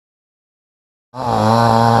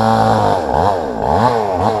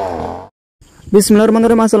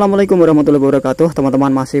Bismillahirrahmanirrahim. Assalamualaikum warahmatullahi wabarakatuh.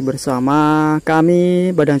 Teman-teman, masih bersama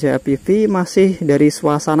kami Padangjaya PV, masih dari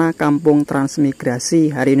suasana kampung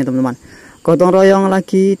Transmigrasi hari ini teman-teman. Gotong royong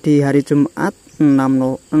lagi di hari Jumat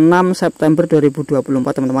 6 September 2024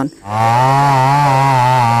 teman-teman.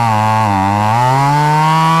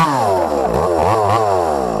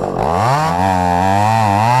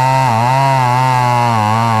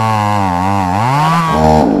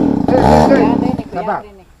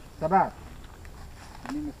 Sabar.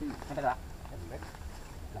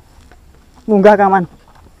 Munggah kaman.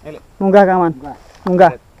 Munggah kaman.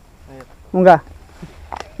 Munggah. Munggah.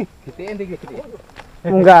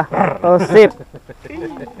 Munggah. Oh, sip.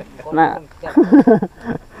 Nah.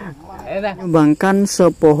 Nyumbangkan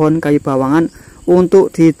sepohon kayu bawangan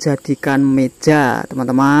untuk dijadikan meja,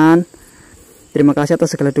 teman-teman. Terima kasih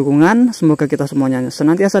atas segala dukungan. Semoga kita semuanya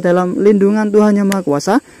senantiasa dalam lindungan Tuhan Yang Maha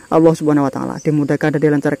Kuasa, Allah Subhanahu wa taala. Dimudahkan dan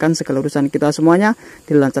dilancarkan segala urusan kita semuanya,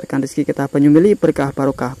 dilancarkan rezeki kita penyumili, berkah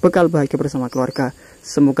barokah, bekal bahagia bersama keluarga.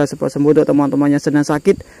 Semoga cepat sembuh untuk teman-teman yang sedang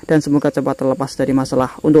sakit, dan semoga cepat terlepas dari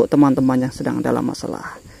masalah untuk teman-teman yang sedang dalam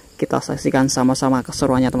masalah. Kita saksikan sama-sama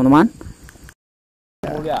keseruannya, teman-teman.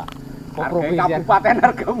 Argamulya. Kabupaten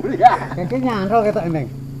Argamulya. Iki nyantol ketok Neng.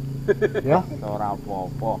 Ya, ora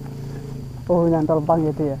apa-apa. Oh, nyantol pang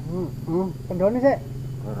gitu ya. Pendone sik.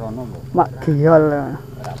 Rono lho. Mak giol.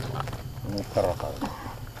 Muter kok.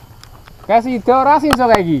 Kasih itu ora sih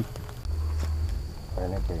iso kayak iki.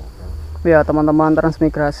 Ya, teman-teman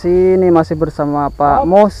Transmigrasi ini masih bersama Pak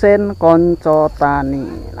Mosen Konco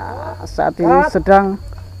Tani. Nah, saat ini sedang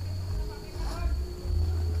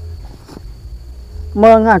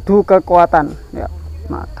mengadu kekuatan ya.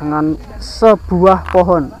 Nah, dengan sebuah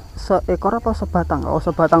pohon, seekor apa sebatang? Oh,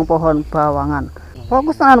 sebatang pohon bawangan.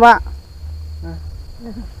 Fokus tangan, Pak.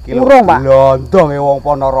 Urung, Pak. Londong wong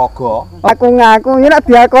Ponorogo. Aku ngaku nek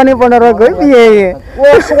diakoni Ponorogo piye?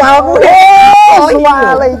 Wis suwalmu.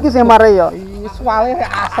 Suwale iki sing mare ya. Suwale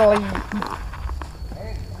asli.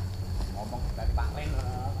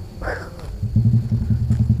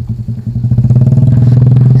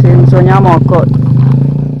 Sinsonya mogok.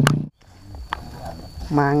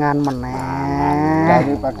 Mangan meneh.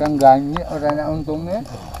 Daripada ganyek ora enak untungnya.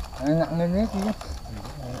 Enak ngene iki.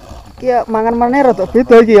 Iki mangan meneh rada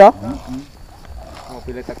beda iki ya.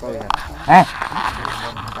 Mobil teko ya.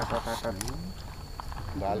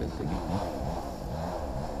 Balik sih.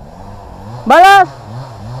 Balas.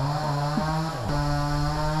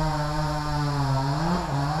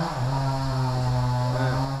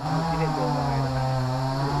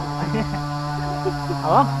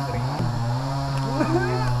 Oh.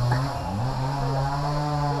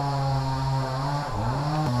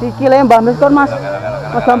 Sikile Mbak Miskon, Mas.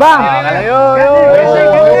 Mas Bambang. Ayo.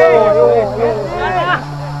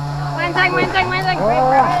 Menceng.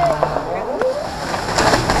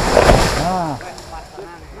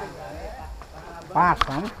 Pas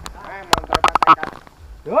kan?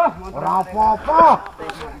 Duh, ora apa-apa.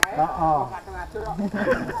 Heeh.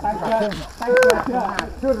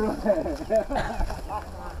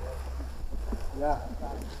 Ya.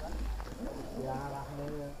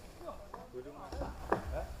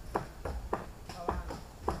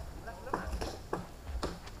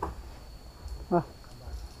 Wah.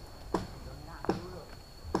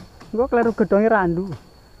 Gua keliru gedongnya randu.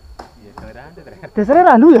 Iya, randu ternyata. Dasarnya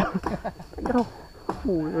randu ya. Terus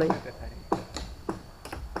mulai.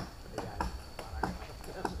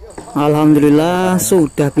 Alhamdulillah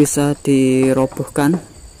sudah bisa dirobohkan.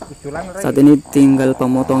 Saat ini tinggal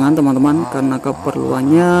pemotongan teman-teman, karena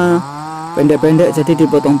keperluannya pendek-pendek, jadi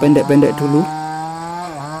dipotong pendek-pendek dulu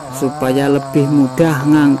supaya lebih mudah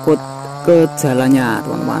ngangkut ke jalannya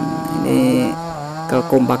teman-teman. Ini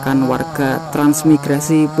kekompakan warga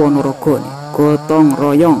Transmigrasi Ponorogo nih, gotong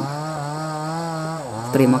royong.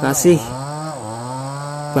 Terima kasih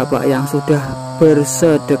Bapak yang sudah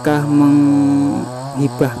bersedekah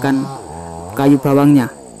menghibahkan kayu bawangnya.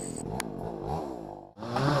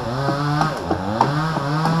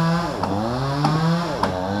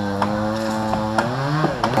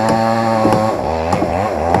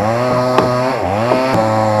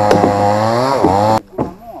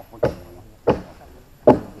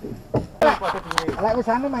 Lek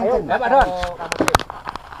wisane mancing. Lah Pak Don.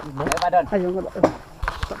 Pak Don. Ayo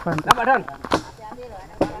Pak Don.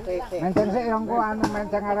 Menceng sik yang ku anu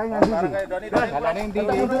menceng arek yang ndi? Dalane ndi?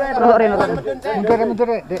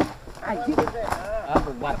 Mundur, Dik.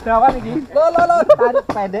 Dawan iki. Lo.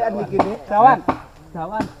 Pendekan iki ne. Dawan.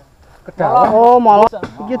 Kedawan. Oh, malah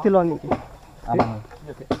iki dilongi iki.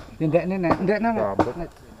 Ndekne nek, ndekne.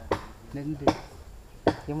 Nek ndi?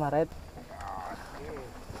 Ki maret.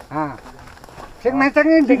 Nah. Sing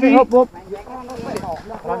menceng ndi? Hop hop.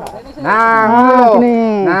 Nah,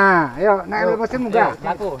 gini. Nah, ayo nek mesin munggah.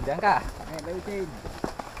 Aku jangka.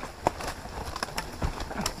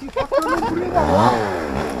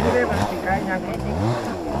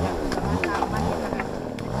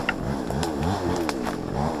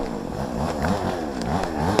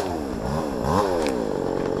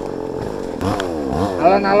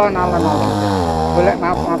 Alon. Boleh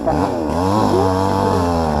maaf-maafan.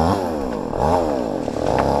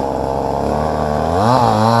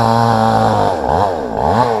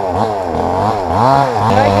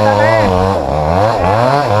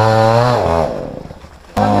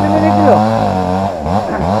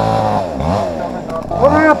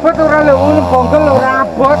 Ora abot ora lho, bonggol ora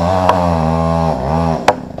abot.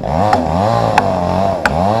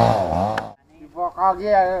 Dipokok iki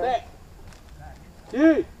ya.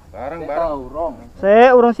 Bareng-bareng urung.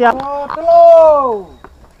 Sik, urung siap. Telu.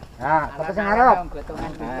 Nah, tapi sing ngarep.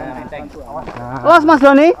 Los Mas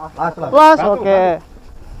Doni. Los, oke.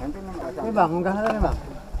 Ini Bang, munggah sana Bang.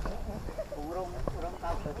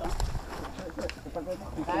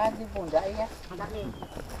 Kan di pundak ya.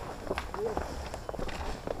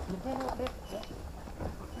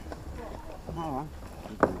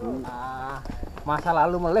 Masa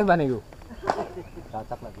lalu meleh ban niku.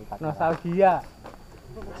 Cocok lagi. Nostalgia.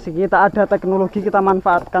 Kita ada teknologi, kita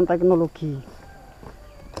manfaatkan teknologi.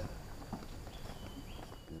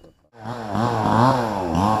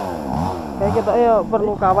 Kayak kita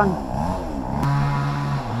perlu kawan.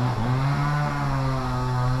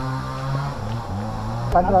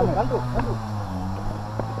 Bantu.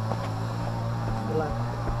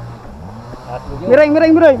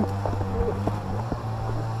 Miring.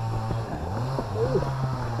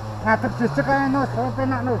 Ngatur jejeg ae Nus,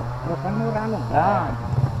 penak Nus. Bukan murah Nus. Nah.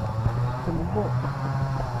 Sembuk.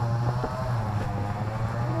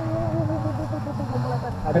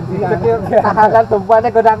 Tahan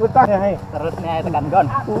tumpane godak-godak. Terus nih tekan gon.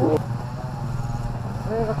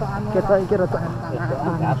 Kita iki rada.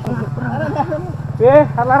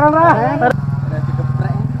 Halaran lah.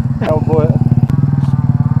 Coba.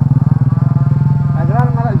 Ajaran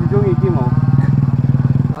malah jujung iki mau.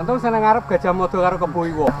 Untung seneng ngarep Gajah Mada karo Kebo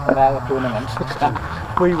Iwo. Ora kebu nengen.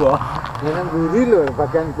 Kebo Iwo. Ya nang mburi lho,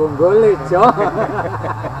 bagian bonggole, Jo.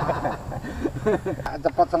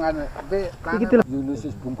 Cepet sengane. Iki Yunus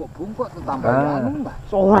wis bungkuk-bungkuk tambah anu, Mbak.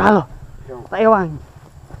 Ora lho. Tak ewang.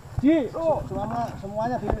 Ji,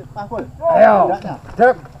 semuanya dipanggul. Ayo.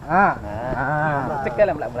 Cek. Cek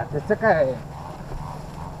lah mbak. Cek ae.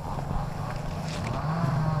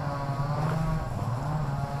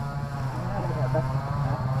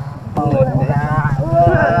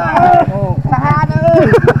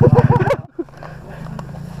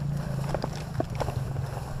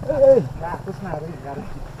 Terus nari.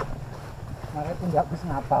 Mare tunggak wis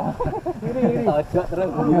ngapal. Iri. Ojo terus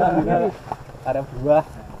ada buah.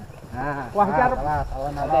 Nah, wah iki arep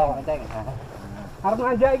alon-alon. Arep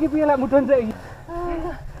ngajak iki piye lek mudhun sik iki.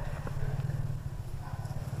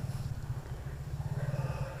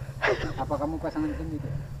 Apa kamu pasangan sendiri?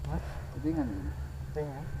 Dengan.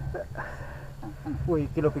 Wih,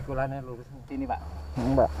 kilo pikulane lurus. Sini, Pak.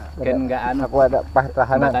 Mbak. Kan enggak anu. Aku ada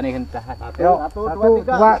tahanan. Matane kan tahan. 1, 2,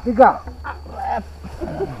 3.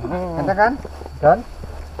 Enak kan? Dan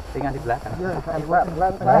Tinggal di belakang. iya,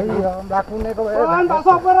 pelan-pelan. Ayo, mlakune kok. Tak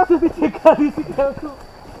sopir ada dijegal di sikilku.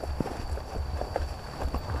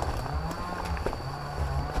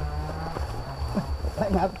 Lek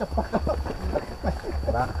ngarep cepet.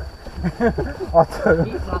 Ojo.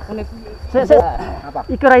 Iki mlakune piye? Sik. Apa?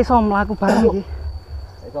 Iki ra iso mlaku bareng iki.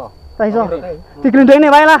 Iso. Ra iso.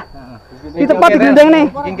 Diglendhengne wae lah. Dicepat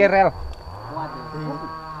diglendhengne. Kingkir rel.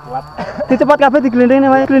 Dicepat kabeh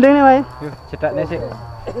diglendhengne wae. Yuk, jedakne sik.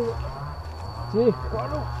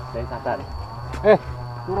 Dari sadar.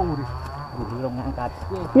 Turun muri. Durung ngangkat.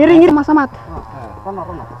 Ngiri Mas Samad. Kono.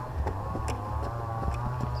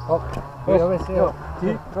 Wis, yo.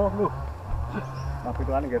 Ji, lu. Tapi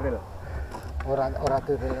tuan geril. Ora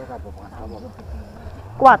geril ora apa-apa.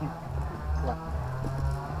 Kuat.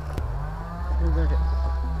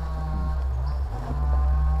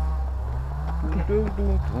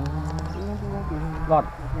 Lon.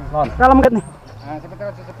 Kalau mungkin nih. Nah, cepet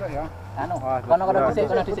ya. Anu, kono dhisik.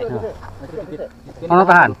 Kono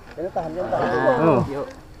tahan. Tahan. Yuk.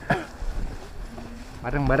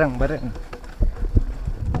 Bareng.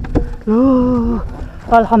 Loh,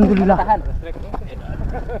 alhamdulillah. Tahan.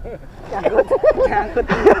 Nyangkut.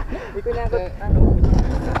 Iku nyangkut anu.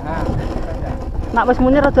 Nah, Nak wis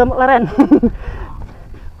munyer aja leren.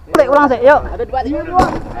 Ulang sik, yuk. Ada 2.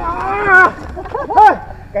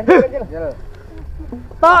 Ganjil.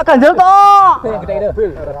 Tok, ganjel tok. Gede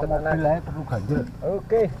itu. Bilangnya perlu ganjel.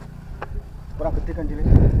 Oke. Kurang gede ganjelnya.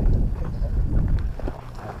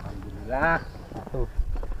 Alhamdulillah. Tuh,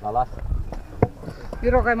 lolos.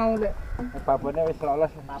 Piro kae mau lek? Babone wis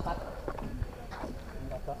lolos 4.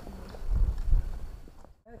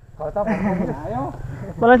 Kota ayo.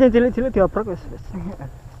 Malah sing cilik-cilik diobrok wis.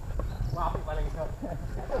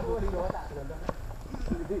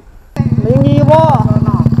 Lingi wo.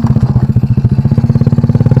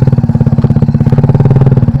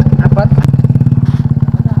 Abot.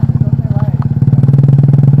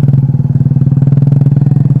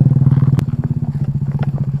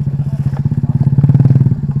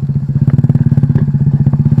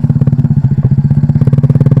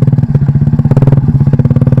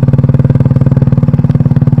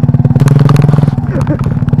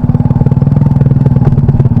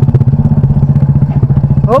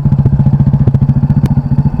 Hop.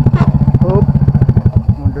 Hop.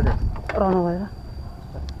 Mundur ya. Rono wae lah.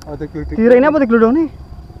 Oh, digluding. Direne apa digludone?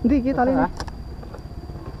 Ndi iki taline?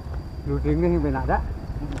 Gluding nih ben ada.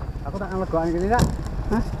 Aku tak ngelegokan gini nak.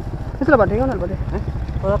 Hah? Wis lho Pak Dek, ngono Pak Dek.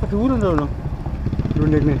 Ora kedhuwur ngono.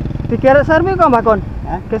 Gluding nih. Digeser mriko Mbakon.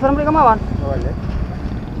 Hah? Geser mriko mawon. Boleh.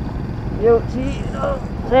 Yuk, sik,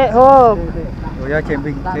 hop. Oh ya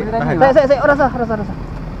camping. Sik, ora sah.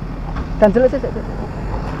 Ganjel sik.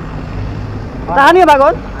 Tahan ya, Pak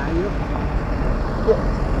Kon. Ayo.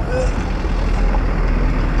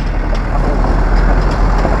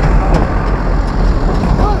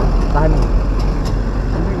 Tahan.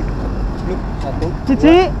 Satu.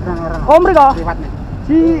 Cici. Om mriko. Liwat nih.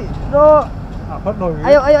 Ciro. Abot lho.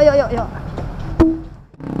 Ayo.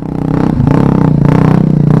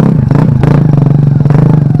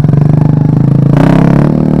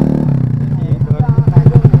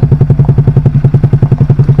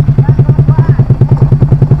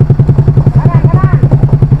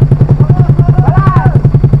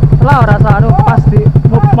 Lah ora sah anu pas di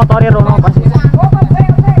motore rono pas.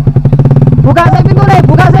 Buka sik pintu nih,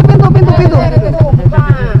 pintu.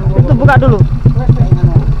 Pintu buka dulu.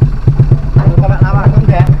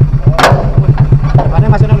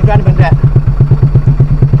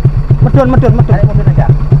 Medun.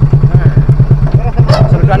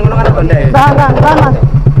 Tahan,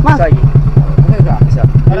 Mas.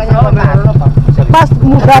 Pas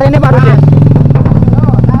mugar ini Pak Rudi.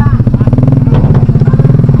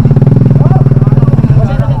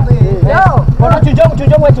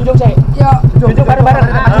 Junjung sih. Yo, junjung bareng-bareng.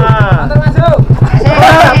 Maju.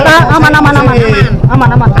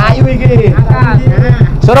 Aman. Ayo iki.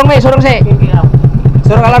 Surung sih.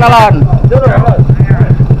 Surung alon-alon.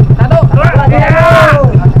 Satu, dua.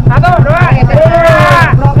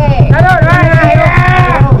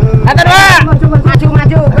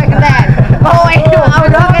 Maju, kowe keren. Kowe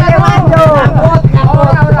udah kene maju.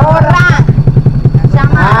 Ora.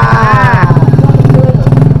 Sama.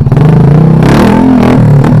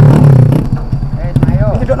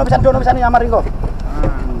 Dono bisa nih amar engko.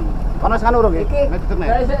 Panas kan urung iki.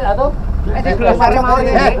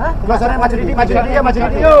 Glosore maju di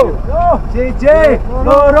yo. Siji,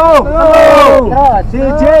 loro, telu.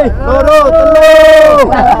 Siji, loro, telu.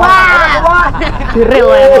 Wah.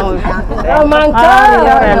 Diril ya. Mancal.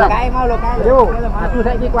 Kae mau lo kae. Yo, aku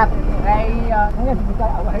saiki kuat. Iya,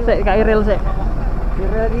 Sik kae ril sik.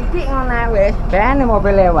 Diril iki ngono wis, ben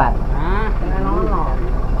mobil lewat. Nah, dengan ono.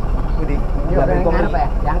 Budi. Yo, ngarep ya,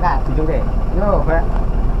 diangkat. Junjung deh. Yo,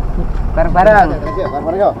 bareng-bareng.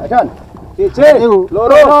 Bareng-bareng yo. Ajon. Siji,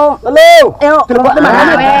 loro, telu. Ayo. Delok teman.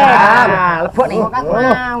 Lebok nih.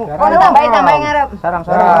 Kono tambahin ngarep. Sarang.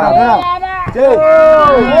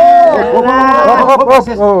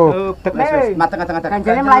 Mateng-mateng.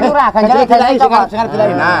 Ganjele mlayu ora? Ganjele cokot. Sing arep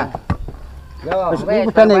dilain. Nah. Yo, wis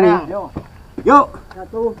udan iki. Yuk.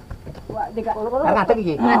 1 2 3. Ngadeg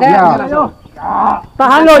iki.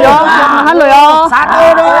 Tahan lo ya. Satu,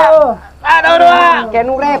 dua. Ken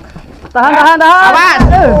urip. Tahan. Awas.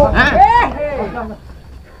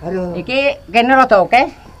 Iki kene rada oke.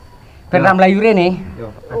 Ben ra mlayu rene.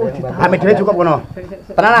 Ame dhewe cukup kono.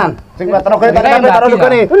 Tenanan. Sing kuat tenaga tekan taruh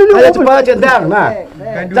lugane. Ayo cepet jendang. Nah.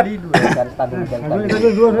 Ganduli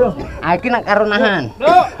dua. Ah iki nak karo nahan.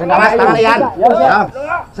 Awas tangan Ian.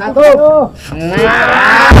 Satu.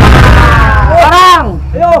 Nah. Orang.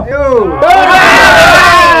 Yo.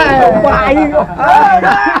 Baik.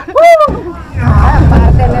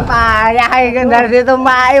 Partene payah iki dari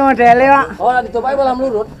ditumpai modele kok. Oh, ditumpai malah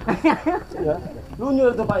melurut. Ya.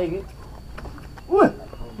 Lunyur ditumpai iki.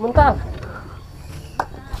 Mental.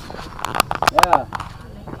 Ya.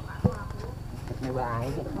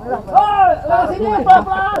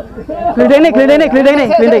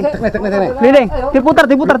 Glinding. Diputar.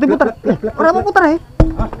 Ora mau putar ya.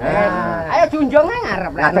 Ayo junjung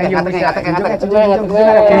ngarep lah.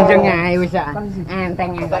 Junjung ae wis enteng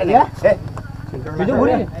ya. Junjung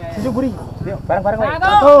buri. Yuk, bareng-bareng wae. 1,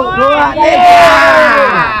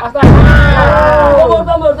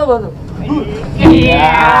 2, 3.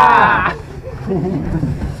 Iya.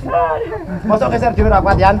 Mosok geser dhewe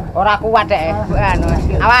rapat, Yan. Ora kuat dek. Anu,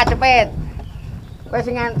 awas cepet. Kowe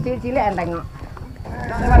sing cilik enteng kok.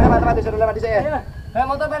 Lewat disuruh lewat dhisik ya.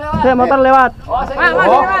 Motor lewat.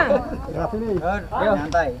 Lewat sini. Ayo,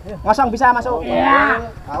 santai. Ngosong bisa masuk. Iya.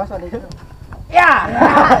 Awas wae. Ya.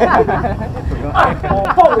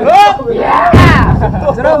 Ya.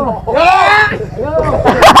 Seru.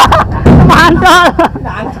 Mantap.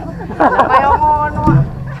 Kaya ngono.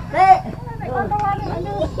 Nek.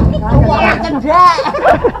 Ora cendak.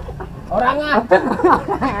 Ora ngadeg.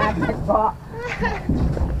 Ngadeg kok.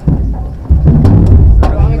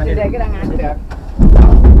 Wong cendak iki ora ngadeg.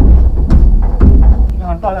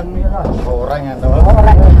 Ngontol ngene. Orang ya,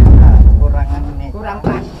 Kurangan ini. Kurang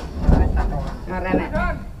pas. Ngarene.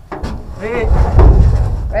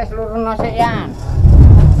 Wes luruno sik ya.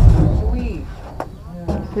 Suwi.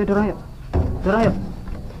 Ya dorong yuk.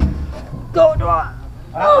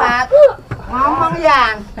 Rapat. Ngomong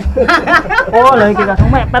yang. Oh, lha iki langsung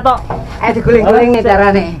mepet tok. Diguling-guling nih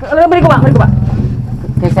carane. Mriku, Pak.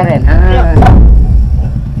 Geserin.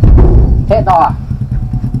 Sik to.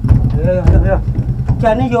 Yo.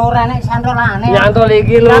 Jane yo ora nek santolane. Nyantol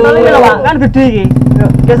iki lho. Nyantol iki lho, Pak. Kan gede iki.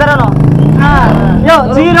 Geser ono. Yuk,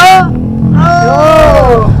 Jiro.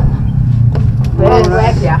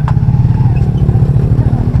 Wes ya.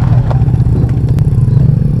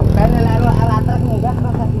 Kan lalu alat truk munggah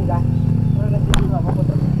rasa munggah.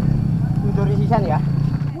 Mundur sisan ya.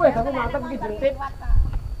 Wes aku mantep iki jentit.